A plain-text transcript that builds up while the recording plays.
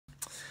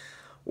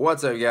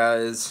What's up,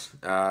 guys?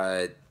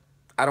 I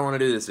don't want to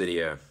do this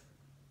video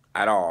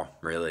at all,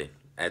 really.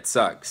 It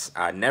sucks.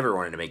 I never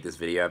wanted to make this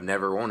video. I've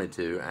never wanted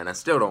to, and I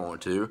still don't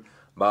want to.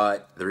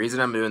 But the reason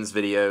I'm doing this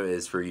video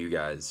is for you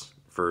guys.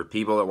 For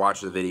people that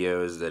watch the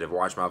videos, that have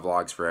watched my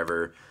vlogs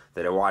forever,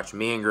 that have watched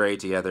me and Gray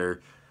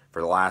together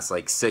for the last,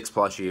 like,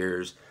 6+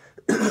 years.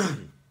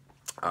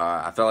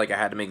 I felt like I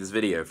had to make this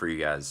video for you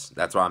guys.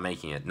 That's why I'm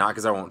making it. Not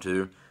because I want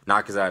to.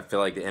 Not because I feel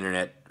like the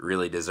internet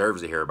really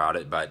deserves to hear about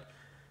it, but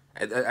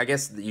I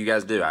guess you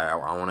guys do. I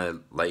want to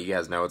let you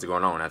guys know what's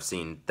going on. I've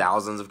seen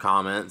thousands of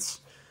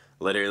comments,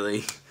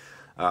 literally,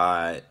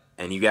 and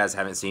you guys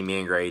haven't seen me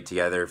and Gray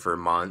together for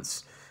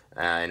months,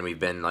 and we've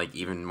been, like,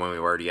 even when we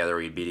were together,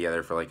 we'd be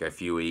together for, like, a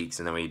few weeks,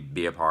 and then we'd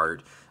be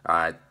apart.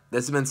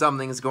 This has been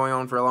something that's going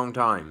on for a long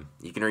time.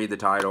 You can read the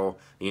title.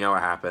 You know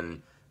what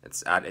happened.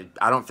 I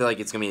don't feel like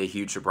it's going to be a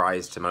huge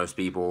surprise to most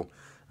people.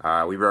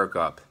 We broke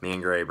up. Me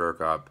and Gray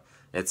broke up.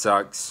 It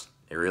sucks.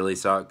 It really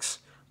sucks.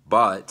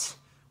 But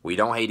we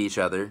don't hate each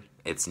other.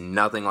 It's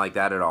nothing like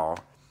that at all.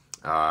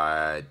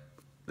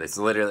 It's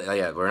literally,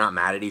 yeah, we're not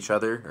mad at each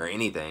other or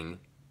anything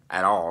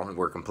at all.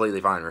 We're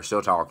completely fine. We're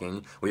still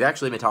talking. We've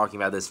actually been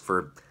talking about this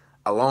for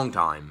a long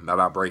time,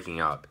 about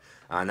breaking up.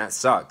 And that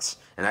sucks.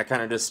 And that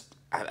kind of just,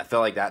 I feel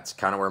like that's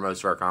kind of where most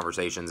of our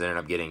conversations ended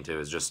up getting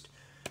to, is just,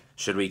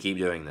 should we keep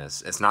doing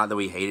this? It's not that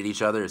we hated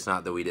each other. It's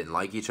not that we didn't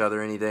like each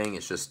other or anything.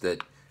 It's just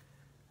that,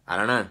 I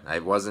don't know,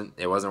 it wasn't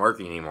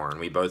working anymore. And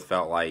we both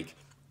felt like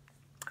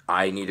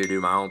I need to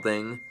do my own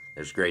thing.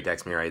 There's Gray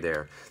text me right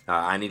there.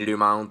 I need to do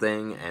my own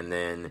thing, and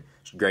then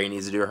Gray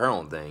needs to do her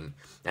own thing.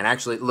 And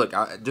actually, look,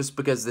 just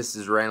because this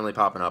is randomly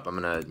popping up,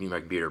 I'm going to mute my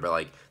computer, but,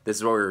 like, this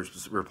is what we were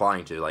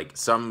replying to. Like,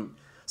 some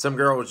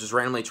girl was just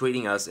randomly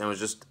tweeting us and was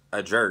just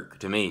a jerk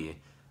to me.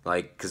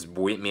 Like, because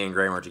me and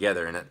Gray weren't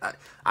together, and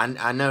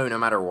I know no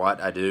matter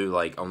what I do,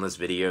 like, on this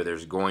video,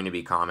 there's going to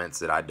be comments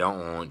that I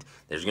don't want.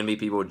 There's going to be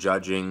people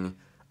judging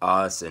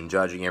us and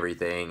judging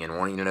everything and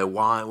wanting to know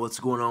why, what's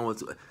going on,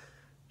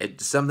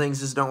 some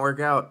things just don't work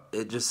out.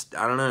 I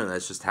don't know,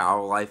 that's just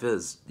how life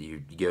is.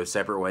 You go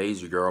separate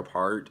ways, you grow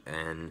apart,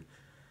 and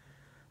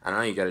I don't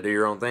know, you gotta do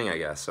your own thing, I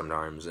guess,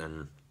 sometimes,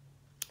 and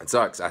it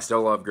sucks. I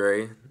still love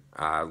Gray.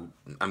 I'm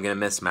gonna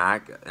miss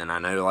Mac, and I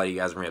know a lot of you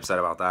guys are gonna be upset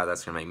about that.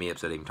 That's gonna make me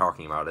upset even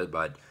talking about it,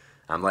 but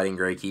I'm letting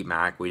Gray keep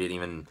Mac. We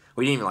didn't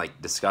even like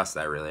discuss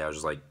that, really. I was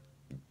just like,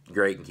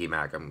 Gray can keep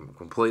Mac. I'm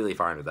completely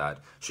fine with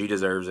that. She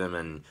deserves him,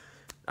 and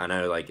I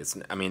know, like,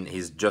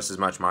 he's just as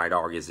much my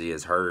dog as he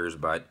is hers,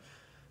 but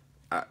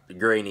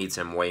Gray needs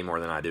him way more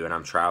than I do, and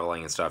I'm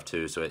traveling and stuff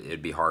too, so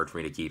it'd be hard for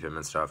me to keep him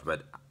and stuff,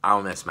 but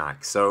I'll miss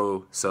Mac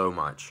so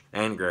much,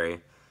 and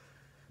Gray,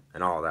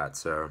 and all that,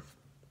 so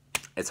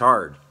it's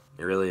hard.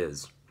 It really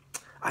is.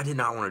 I did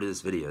not want to do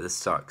this video. This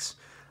sucks.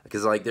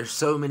 Because, like, there's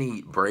so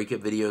many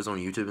breakup videos on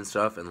YouTube and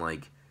stuff, and,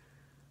 like,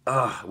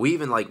 we've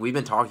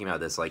been talking about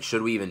this, like,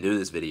 should we even do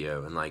this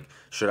video, and, like,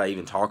 should I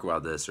even talk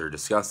about this or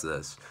discuss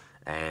this,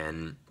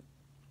 and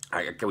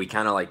we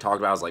kind of, like, talked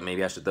about, I was like,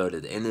 maybe I should throw it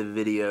at the end of the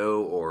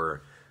video,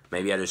 or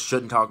maybe I just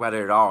shouldn't talk about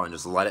it at all and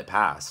just let it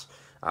pass.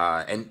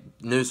 And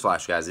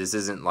newsflash, guys, this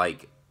isn't,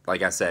 like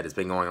I said, it's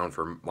been going on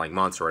for, like,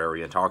 months or whatever.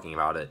 We've been talking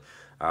about it.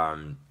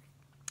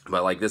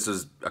 But, like, this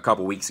was a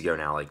couple weeks ago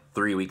now, like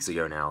 3 weeks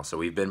ago now. So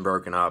we've been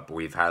broken up.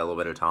 We've had a little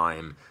bit of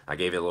time. I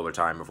gave it a little bit of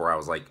time before I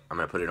was like, I'm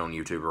going to put it on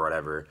YouTube or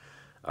whatever.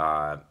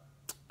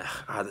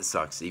 This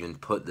sucks to even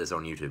put this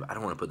on YouTube. I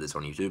don't want to put this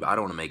on YouTube. I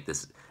don't want to make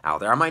this out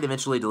there. I might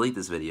eventually delete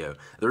this video.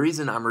 The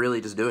reason I'm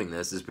really just doing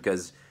this is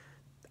because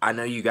I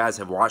know you guys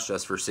have watched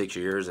us for 6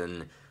 years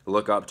and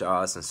look up to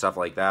us and stuff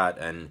like that,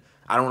 and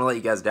I don't want to let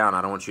you guys down.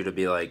 I don't want you to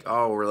be like,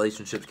 oh,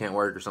 relationships can't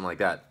work or something like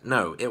that.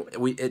 No,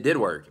 it did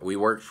work. We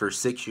worked for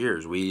 6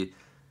 years. We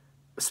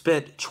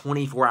spent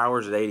 24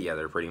 hours a day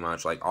together pretty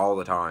much, like, all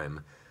the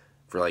time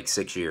for, like,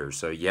 6 years.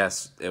 So,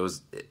 yes, it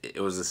was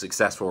a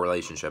successful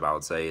relationship, I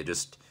would say.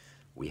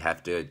 We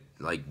have to,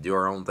 like, do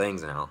our own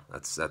things now.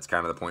 That's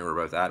kind of the point we're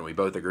both at, and we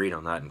both agreed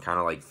on that and kind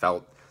of, like,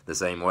 felt the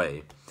same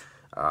way.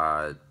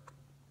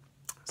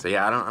 So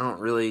yeah, I don't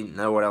really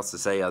know what else to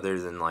say other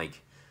than,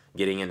 like,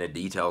 getting into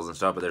details and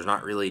stuff, but there's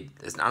not really,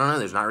 I don't know,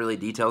 there's not really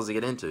details to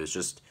get into. It's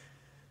just,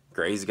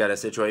 Gray's got a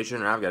situation,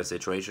 and I've got a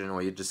situation, and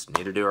we just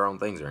need to do our own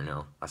things right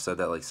now. I've said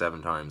that like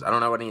 7 times. I don't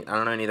know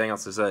anything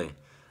else to say.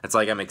 It's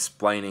like I'm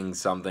explaining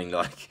something to,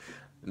 like,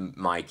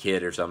 my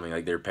kid or something,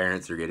 like their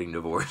parents are getting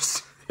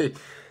divorced.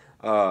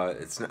 I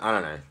don't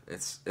know,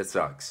 it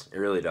sucks. It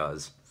really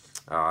does.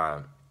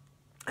 And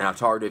I've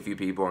talked to a few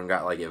people and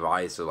got, like,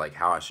 advice of, like,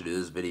 how I should do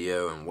this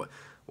video and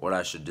what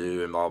I should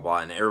do and blah, blah,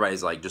 and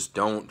everybody's like, just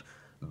don't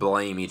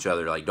blame each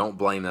other. Like, don't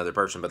blame the other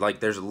person. But, like,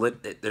 there's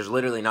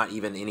literally not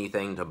even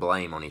anything to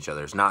blame on each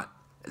other.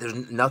 There's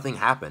nothing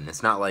happened.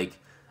 It's not like,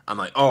 I'm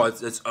like, oh,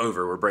 it's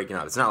over, we're breaking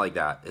up. It's not like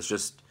that. It's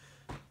just,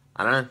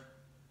 I don't know.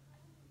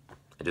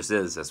 It just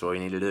is. That's what we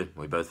need to do.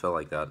 We both feel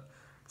like that.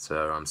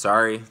 So, I'm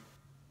sorry,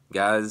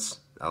 guys.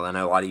 I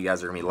know a lot of you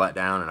guys are going to be let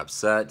down and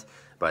upset,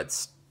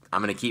 but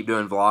I'm going to keep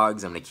doing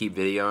vlogs. I'm going to keep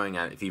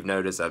videoing. If you've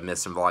noticed, I've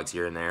missed some vlogs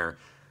here and there.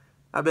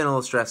 I've been a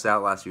little stressed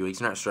out last few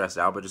weeks. Not stressed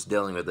out, but just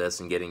dealing with this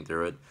and getting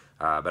through it.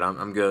 But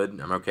I'm good.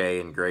 I'm okay,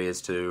 and Gray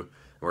is too.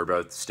 We're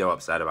both still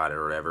upset about it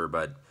or whatever,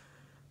 but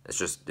it's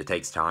just, it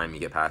takes time. You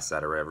get past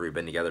that or whatever. We've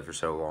been together for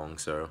so long,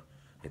 so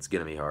it's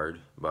going to be hard.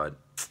 But,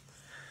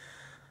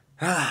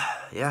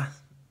 yeah.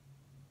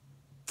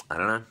 I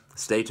don't know.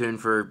 Stay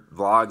tuned for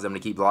vlogs. I'm going to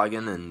keep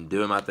vlogging and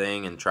doing my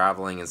thing and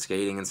traveling and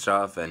skating and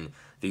stuff. And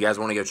if you guys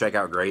want to go check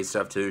out Gray's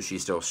stuff too, she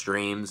still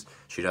streams.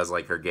 She does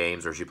like her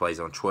games where she plays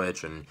on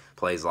Twitch and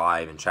plays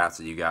live and chats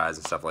with you guys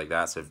and stuff like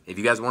that. So if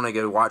you guys want to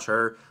go watch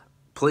her,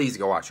 please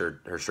go watch her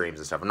streams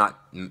and stuff. I'm not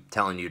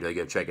telling you to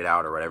go check it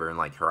out or whatever and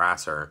like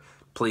harass her.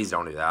 Please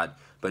don't do that.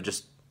 But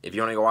just if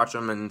you want to go watch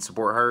them and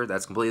support her,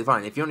 that's completely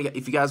fine. If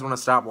you guys want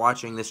to stop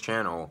watching this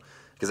channel,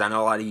 because I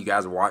know a lot of you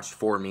guys watch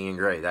for me and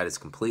Gray, that is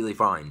completely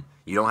fine.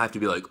 You don't have to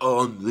be like,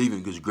 oh, I'm leaving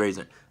because Gray's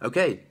not.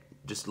 Okay,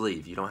 just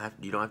leave. You don't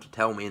have to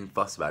tell me and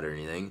fuss about it or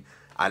anything.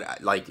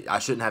 I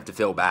shouldn't have to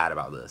feel bad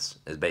about this.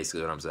 Is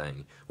basically what I'm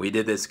saying. We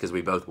did this because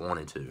we both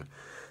wanted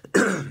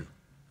to,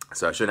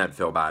 so I shouldn't have to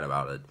feel bad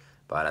about it.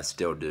 But I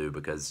still do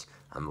because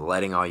I'm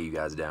letting all you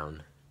guys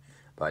down.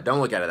 But don't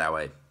look at it that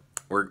way.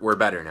 We're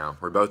better now.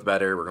 We're both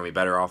better. We're gonna be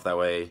better off that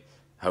way,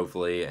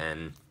 hopefully.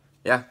 And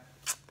yeah,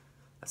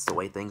 that's the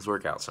way things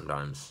work out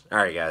sometimes. All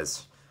right,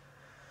 guys.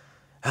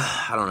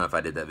 I don't know if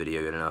I did that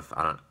video good enough.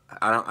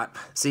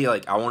 See,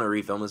 like, I want to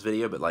refilm this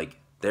video, but like,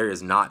 there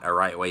is not a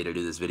right way to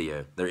do this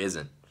video. There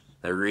isn't.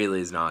 There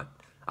really is not.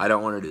 I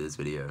don't want to do this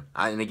video.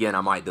 And again,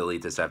 I might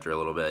delete this after a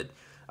little bit.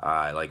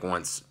 Like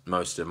once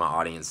most of my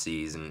audience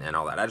sees and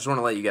all that. I just want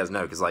to let you guys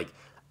know, because like,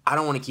 I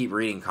don't want to keep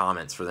reading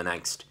comments for the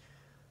next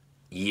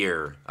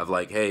year of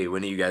like, hey,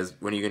 when are you going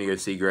to go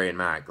see Gray and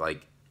Mac?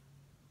 Like,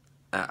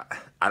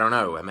 I don't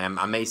know. I mean,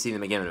 I may see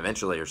them again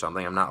eventually or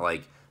something. I'm not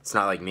like, it's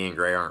not like me and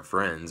Gray aren't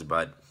friends,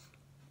 but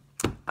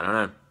I don't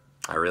know.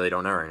 I really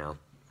don't know right now.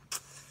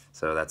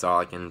 So that's all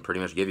I can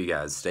pretty much give you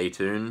guys. Stay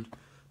tuned.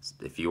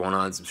 If you want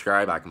to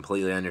unsubscribe, I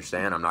completely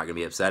understand. I'm not going to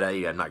be upset at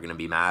you. I'm not going to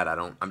be mad.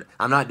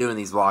 I'm not doing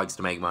these vlogs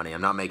to make money.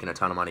 I'm not making a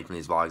ton of money from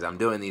these vlogs. I'm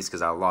doing these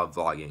because I love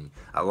vlogging.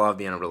 I love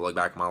being able to look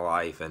back at my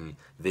life and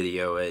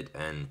video it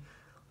and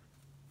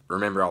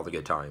remember all the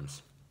good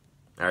times.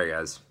 All right,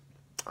 guys.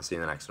 I'll see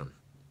you in the next one.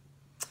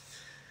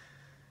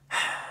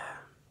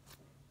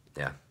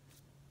 Yeah.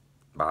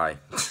 Bye.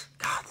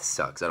 God, this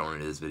sucks. I don't want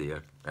to do this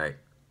video. All right.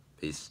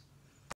 Peace.